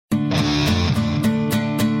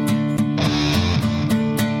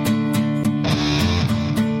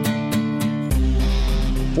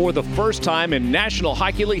For the first time in National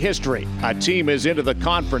Hockey League history, a team is into the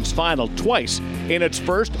conference final twice in its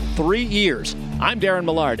first 3 years. I'm Darren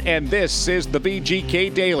Millard, and this is the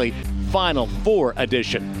VGK Daily Final Four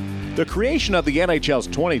edition. The creation of the NHL's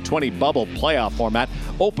 2020 bubble playoff format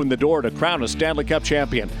opened the door to crown a Stanley Cup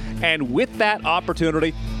champion. And with that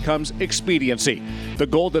opportunity comes expediency. The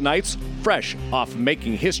Golden Knights, fresh off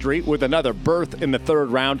making history with another berth in the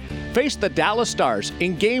third round, faced the Dallas Stars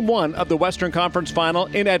in Game 1 of the Western Conference Final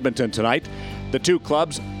in Edmonton tonight. The two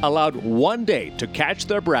clubs allowed 1 day to catch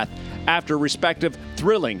their breath after respective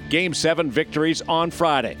thrilling Game 7 victories on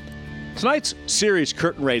Friday. Tonight's series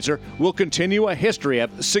curtain raiser will continue a history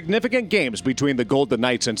of significant games between the Golden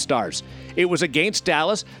Knights and Stars. It was against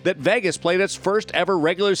Dallas that Vegas played its first ever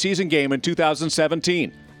regular season game in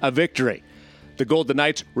 2017, a victory. The Golden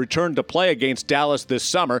Knights returned to play against Dallas this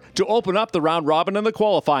summer to open up the round robin in the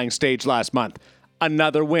qualifying stage last month.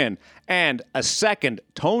 Another win and a second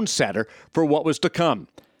tone setter for what was to come.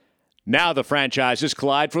 Now the franchises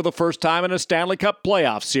collide for the first time in a Stanley Cup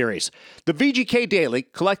playoff series. The VGK Daily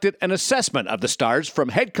collected an assessment of the Stars from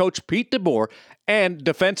head coach Pete DeBoer and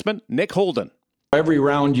defenseman Nick Holden. Every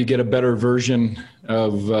round you get a better version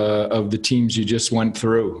of the teams you just went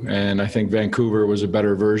through, and I think Vancouver was a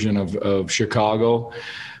better version of Chicago,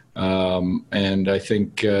 and I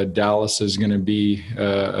think Dallas is going to be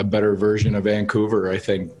a better version of Vancouver. I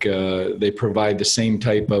think they provide the same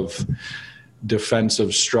type of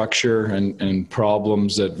defensive structure and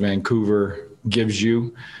problems that Vancouver gives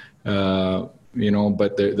you,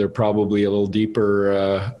 but they're probably a little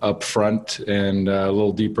deeper up front and a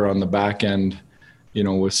little deeper on the back end,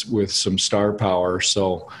 with some star power.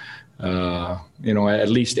 So, at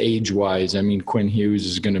least age-wise, I mean, Quinn Hughes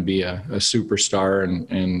is going to be a superstar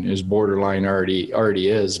and is borderline already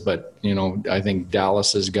is. But, I think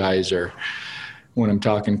Dallas's guys are, when I'm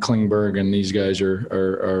talking Klingberg and these guys are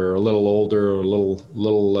a little older, or a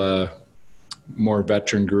little more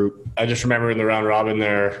veteran group. I just remember in the round robin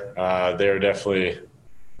there, they were definitely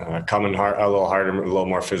coming hard, a little harder, a little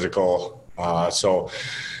more physical. So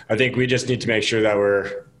I think we just need to make sure that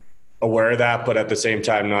we're aware of that, but at the same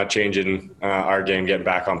time not changing our game, getting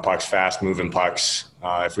back on pucks fast, moving pucks.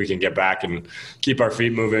 If we can get back and keep our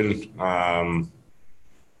feet moving,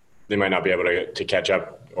 they might not be able to catch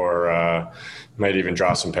up, or might even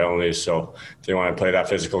draw some penalties. So if they want to play that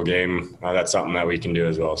physical game, that's something that we can do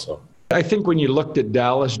as well. So I think when you looked at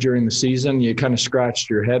Dallas during the season, you kind of scratched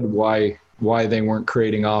your head why they weren't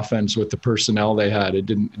creating offense with the personnel they had. It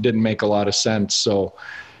didn't make a lot of sense. So,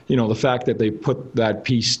 the fact that they put that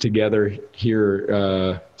piece together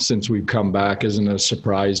here since we've come back isn't a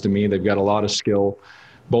surprise to me. They've got a lot of skill,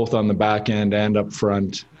 both on the back end and up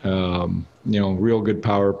front. Real good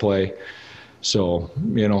power play. So,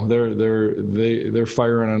 they're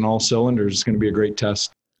firing on all cylinders. It's going to be a great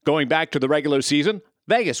test. Going back to the regular season,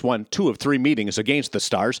 Vegas won 2 of 3 meetings against the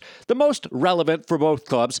Stars, the most relevant for both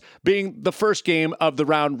clubs being the first game of the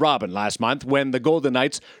round robin last month when the Golden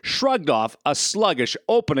Knights shrugged off a sluggish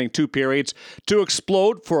opening 2 periods to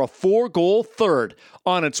explode for a 4-goal third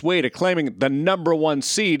on its way to claiming the number 1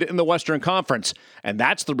 seed in the Western Conference. And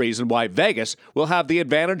that's the reason why Vegas will have the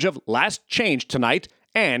advantage of last change tonight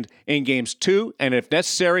and in games 2 and, if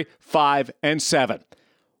necessary, 5 and 7.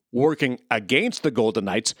 Working against the Golden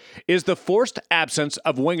Knights is the forced absence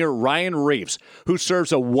of winger Ryan Reeves, who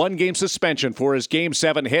serves a 1-game suspension for his Game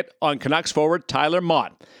 7 hit on Canucks forward Tyler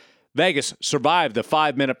Mott. Vegas survived the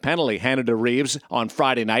 5-minute penalty handed to Reeves on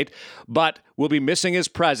Friday night, but will be missing his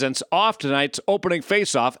presence off tonight's opening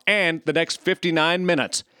faceoff and the next 59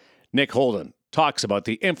 minutes. Nick Holden talks about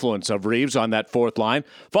the influence of Reeves on that fourth line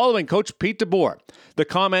following Coach Pete DeBoer. The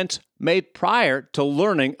comments made prior to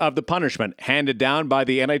learning of the punishment handed down by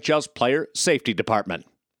the NHL's Player Safety Department.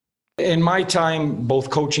 In my time, both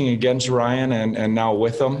coaching against Ryan and now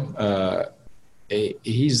with him,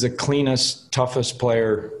 he's the cleanest, toughest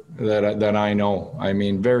player that I know. I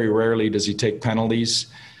mean, very rarely does he take penalties.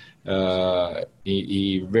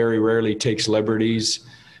 He very rarely takes liberties.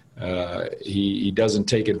 He doesn't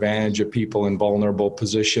take advantage of people in vulnerable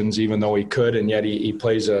positions, even though he could, and yet he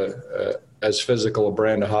plays as physical a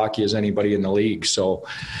brand of hockey as anybody in the league. So,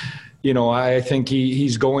 I think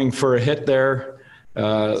he's going for a hit there,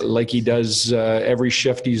 like he does every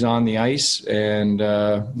shift he's on the ice. And,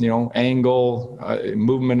 angle,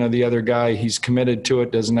 movement of the other guy, he's committed to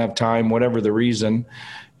it, doesn't have time, whatever the reason.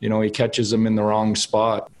 He catches him in the wrong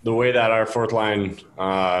spot. The way that our fourth line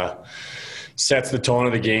sets the tone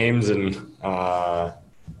of the games and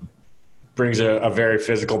brings a very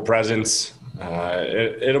physical presence.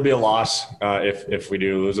 It'll be a loss if we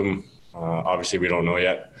do lose them. Obviously, we don't know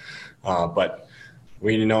yet. But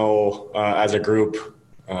we know as a group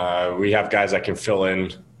we have guys that can fill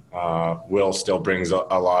in. Will still brings a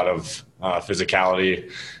lot of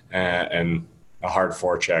physicality and a hard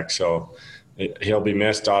forecheck. So he'll be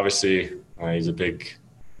missed, obviously. He's a big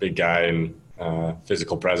guy and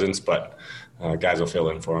physical presence, but guys will fill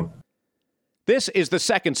in for him. This is the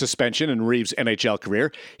second suspension in Reaves' NHL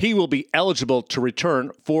career. He will be eligible to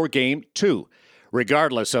return for Game 2.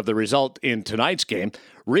 Regardless of the result in tonight's game,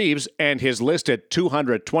 Reaves and his listed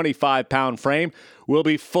 225-pound frame will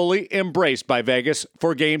be fully embraced by Vegas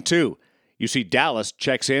for Game 2. You see, Dallas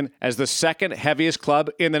checks in as the second heaviest club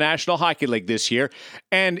in the National Hockey League this year,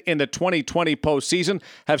 and in the 2020 postseason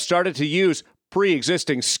have started to use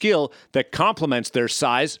pre-existing skill that complements their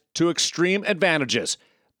size to extreme advantages.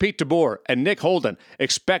 Pete DeBoer and Nick Holden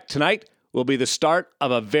expect tonight will be the start of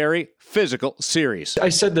a very physical series. I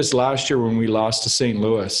said this last year when we lost to St.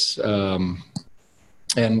 Louis, and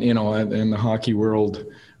the hockey world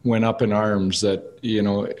went up in arms that,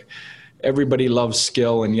 everybody loves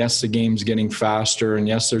skill, and yes, the game's getting faster, and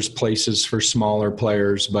yes, there's places for smaller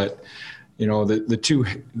players, but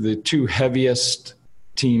the two heaviest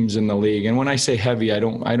teams in the league, and when I say heavy, I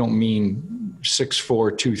don't mean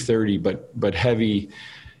 6'4", 230, but heavy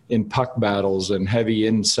in puck battles and heavy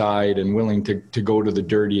inside and willing to go to the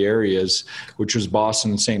dirty areas, which was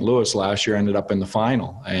Boston and St. Louis last year, ended up in the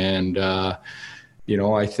final. And,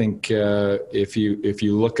 I think if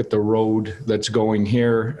you look at the road that's going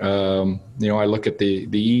here, I look at the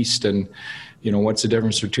East and, what's the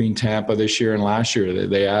difference between Tampa this year and last year?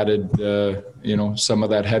 They added, some of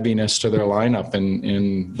that heaviness to their lineup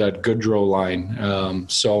in that Goodrow line.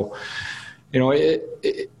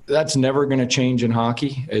 That's never going to change in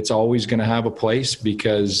hockey. It's always going to have a place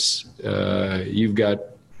because you've got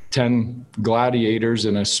 10 gladiators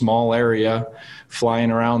in a small area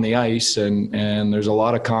flying around the ice, and there's a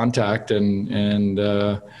lot of contact and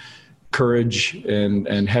courage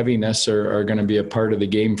and heaviness are going to be a part of the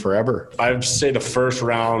game forever. I'd say the first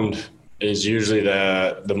round is usually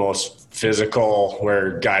the most physical,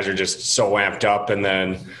 where guys are just so amped up, and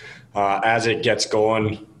then as it gets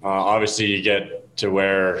going, obviously you get to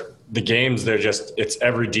where the games, it's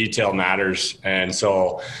every detail matters. And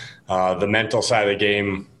so the mental side of the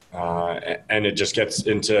game, and it just gets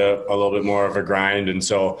into a little bit more of a grind. And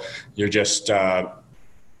so you're just,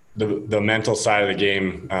 the mental side of the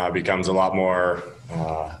game becomes a lot more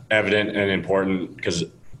evident and important, because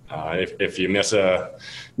if you miss an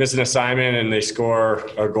assignment and they score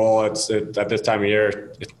a goal, at this time of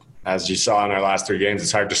year, as you saw in our last 3 games,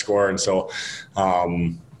 it's hard to score. And so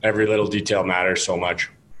every little detail matters so much.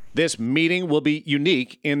 This meeting will be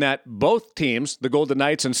unique in that both teams, the Golden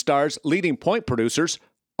Knights and Stars' leading point producers,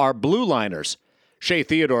 are blue liners. Shea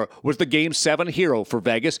Theodore was the Game 7 hero for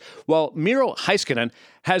Vegas, while Miro Heiskanen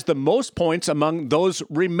has the most points among those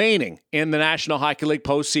remaining in the National Hockey League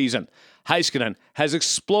postseason. Heiskanen has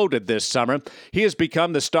exploded this summer. He has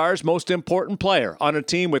become the Stars' most important player on a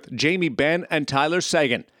team with Jamie Benn and Tyler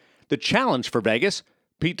Seguin. The challenge for Vegas,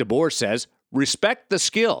 Pete DeBoer says, respect the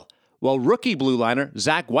skill, while rookie blue liner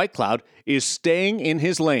Zach Whitecloud is staying in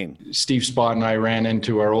his lane. Steve Spott and I ran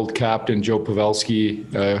into our old captain, Joe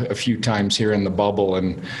Pavelski, a few times here in the bubble,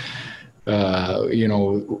 and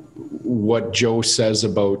what Joe says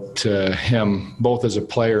about him, both as a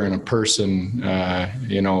player and a person,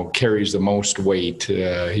 carries the most weight.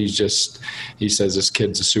 He says this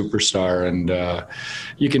kid's a superstar, and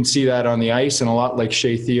you can see that on the ice, and a lot like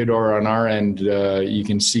Shea Theodore on our end, you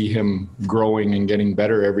can see him growing and getting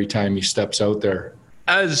better every time he steps out there.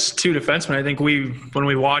 As two defensemen, I think when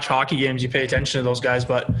we watch hockey games, you pay attention to those guys,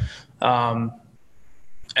 but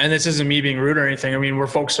and this isn't me being rude or anything. I mean, we're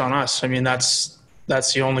focused on us. I mean, that's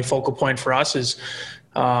the only focal point for us is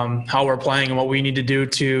how we're playing and what we need to do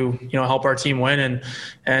to, help our team win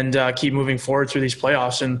and keep moving forward through these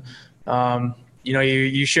playoffs. And,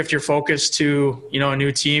 you shift your focus to, a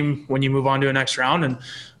new team when you move on to a next round, and,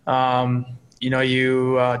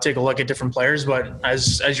 you take a look at different players, but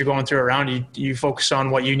as you're going through a round, you focus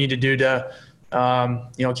on what you need to do to,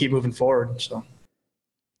 keep moving forward. So.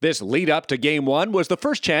 This lead up to Game 1 was the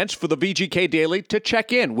first chance for the VGK Daily to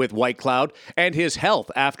check in with Whitecloud and his health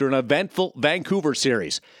after an eventful Vancouver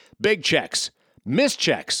series. Big checks, missed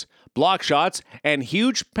checks, block shots, and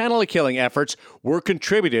huge penalty killing efforts were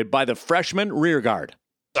contributed by the freshman rearguard.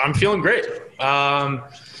 I'm feeling great. Had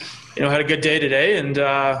a good day today, and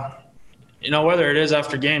whether it is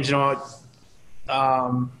after games, there's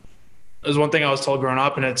one thing I was told growing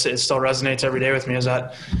up, and it still resonates every day with me, is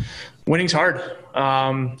that winning's hard,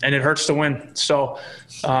 and it hurts to win. So,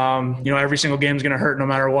 every single game is going to hurt no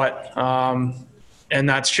matter what. And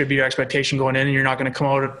that should be your expectation going in, and you're not going to come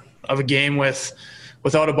out of a game with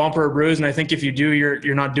without a bump or a bruise. And I think if you do,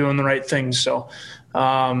 you're not doing the right things. So,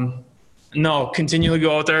 no, continually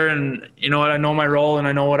go out there, and you know what, I know my role and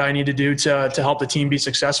I know what I need to do to help the team be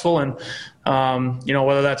successful. And, you know,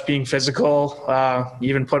 whether that's being physical,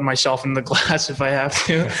 even putting myself in the glass if I have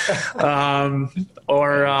to,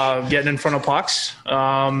 or getting in front of pucks,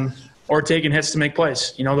 or taking hits to make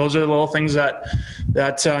plays. You know, those are the little things that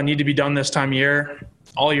need to be done this time of year,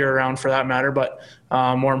 all year round for that matter, but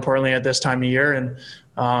more importantly at this time of year.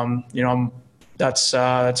 And, you know, that's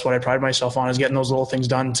what I pride myself on, is getting those little things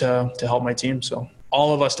done to help my team. So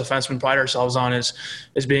all of us defensemen pride ourselves on is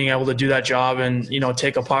being able to do that job and, you know,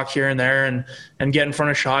 take a puck here and there and get in front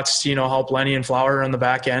of shots to, you know, help Lenny and Flower on the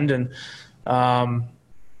back end. And,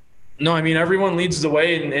 no, I mean, everyone leads the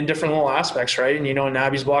way in different little aspects, right? And, you know,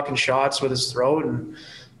 Nabby's blocking shots with his throat and,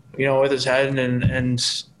 you know, with his head, and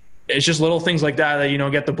it's just little things like that, you know,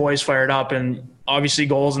 get the boys fired up. And obviously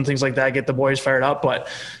goals and things like that get the boys fired up. But,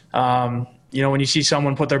 you know, when you see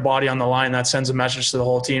someone put their body on the line, that sends a message to the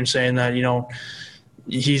whole team saying that, you know,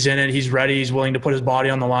 he's in it, he's ready, he's willing to put his body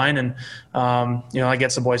on the line. And, you know, that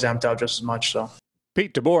gets the boys amped out just as much. So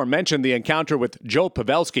Pete DeBoer mentioned the encounter with Joe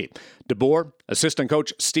Pavelski. DeBoer, assistant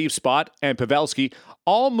coach Steve Spott, and Pavelski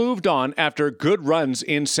all moved on after good runs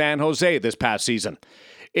in San Jose this past season.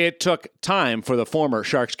 It took time for the former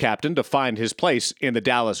Sharks captain to find his place in the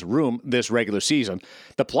Dallas room this regular season.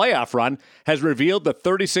 The playoff run has revealed the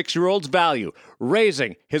 36-year-old's value,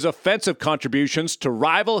 raising his offensive contributions to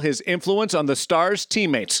rival his influence on the Stars'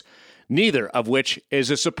 teammates, neither of which is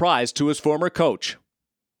a surprise to his former coach.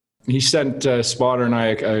 He sent Spotter and I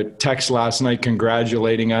a text last night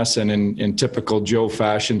congratulating us, and in typical Joe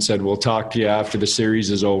fashion said, "We'll talk to you after the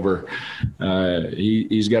series is over."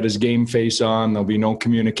 He's got his game face on. There'll be no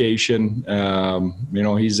communication. You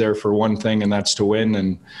know, he's there for one thing, and that's to win.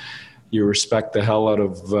 And you respect the hell out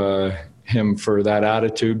of him for that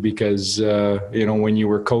attitude, because you know, when you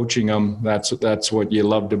were coaching him, that's what you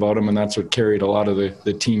loved about him, and that's what carried a lot of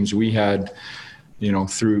the teams we had, you know,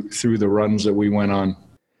 through the runs that we went on.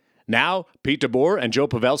 Now, Pete DeBoer and Joe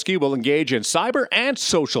Pavelski will engage in cyber and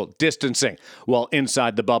social distancing while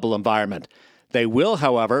inside the bubble environment. They will,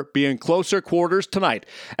 however, be in closer quarters tonight.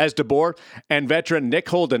 As DeBoer and veteran Nick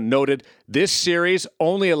Holden noted, this series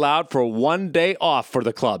only allowed for 1 day off for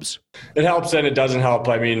the clubs. It helps and it doesn't help.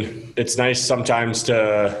 I mean, it's nice sometimes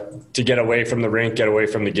to get away from the rink, get away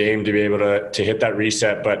from the game, to be able to hit that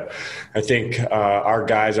reset. But I think our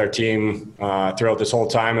guys, our team, throughout this whole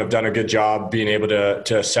time have done a good job being able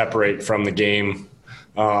to separate from the game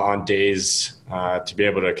on days to be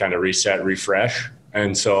able to kind of reset, refresh.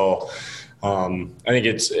 And so I think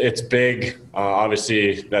it's big.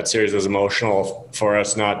 Obviously, that series was emotional for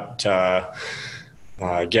us, not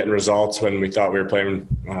getting results when we thought we were playing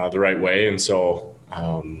the right way. And so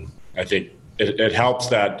I think it helps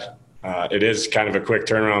that it is kind of a quick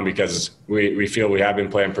turnaround, because we feel we have been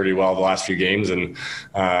playing pretty well the last few games, and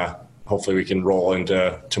hopefully we can roll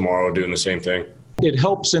into tomorrow doing the same thing. It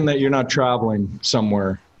helps in that you're not traveling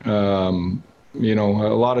somewhere. You know,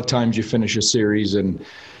 a lot of times you finish a series and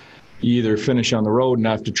you either finish on the road and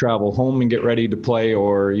have to travel home and get ready to play,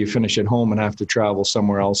 or you finish at home and have to travel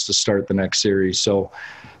somewhere else to start the next series. So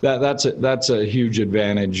that's a huge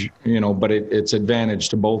advantage, you know, but it's advantage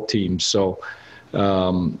to both teams. So,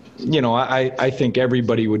 you know, I think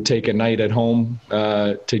everybody would take a night at home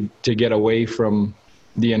to get away from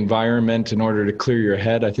the environment in order to clear your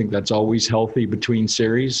head. I think that's always healthy between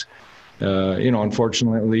series. You know,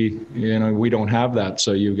 unfortunately, you know, we don't have that.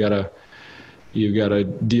 So you got to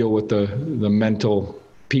deal with the mental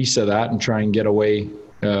piece of that and try and get away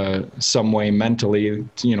some way mentally.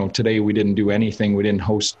 You know, today we didn't do anything. We didn't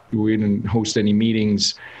host any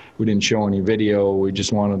meetings. We didn't show any video. We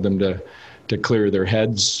just wanted them to clear their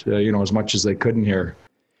heads, you know, as much as they could in here.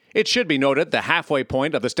 It should be noted the halfway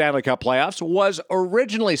point of the Stanley Cup playoffs was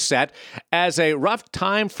originally set as a rough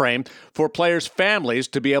time frame for players' families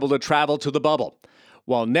to be able to travel to the bubble.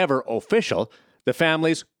 While never official, the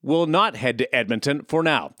families will not head to Edmonton for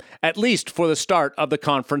now, at least for the start of the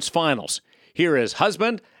conference finals. Here is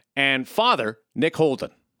husband and father Nick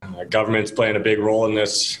Holden. Government's playing a big role in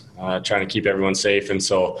this, trying to keep everyone safe. And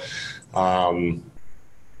so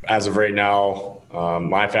as of right now,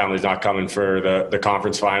 my family's not coming for the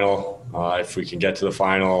conference final. If we can get to the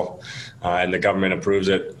final and the government approves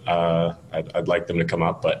it, I'd like them to come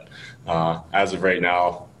up. But as of right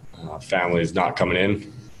now, family's not coming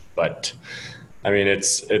in. But I mean,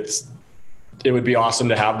 it would be awesome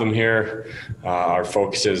to have them here. Our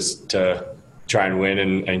focus is to try and win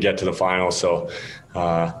and get to the final. So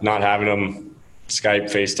not having them, Skype,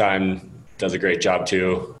 FaceTime does a great job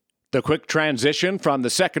too. The quick transition from the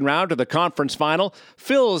second round to the conference final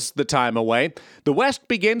fills the time away. The West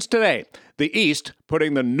begins today. The East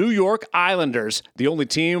putting the New York Islanders, the only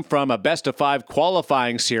team from a best-of-5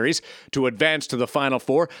 qualifying series, to advance to the Final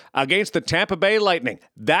Four against the Tampa Bay Lightning.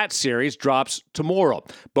 That series drops tomorrow.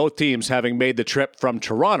 Both teams having made the trip from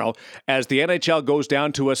Toronto as the NHL goes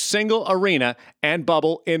down to a single arena and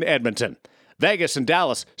bubble in Edmonton. Vegas and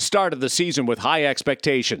Dallas started the season with high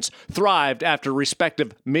expectations, thrived after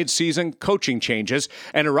respective mid-season coaching changes,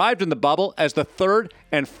 and arrived in the bubble as the third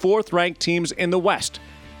and fourth ranked teams in the West.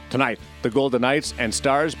 Tonight, the Golden Knights and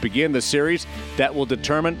Stars begin the series that will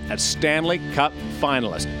determine a Stanley Cup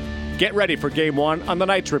finalist. Get ready for Game 1 on the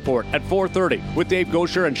Knights Report at 4:30 with Dave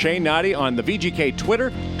Gosher and Shane Noddy on the VGK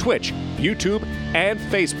Twitter, Twitch, YouTube, and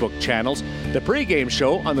Facebook channels. The pregame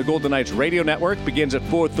show on the Golden Knights Radio Network begins at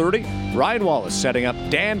 4:30. Ryan Wallace setting up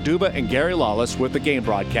Dan Duba and Gary Lawless with the game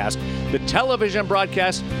broadcast. The television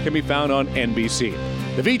broadcast can be found on NBC.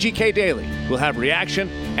 The VGK Daily will have reaction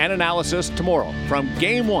and analysis tomorrow from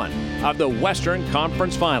Game 1 of the Western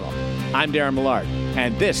Conference Final. I'm Darren Millard,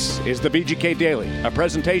 and this is the VGK Daily, a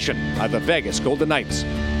presentation of the Vegas Golden Knights.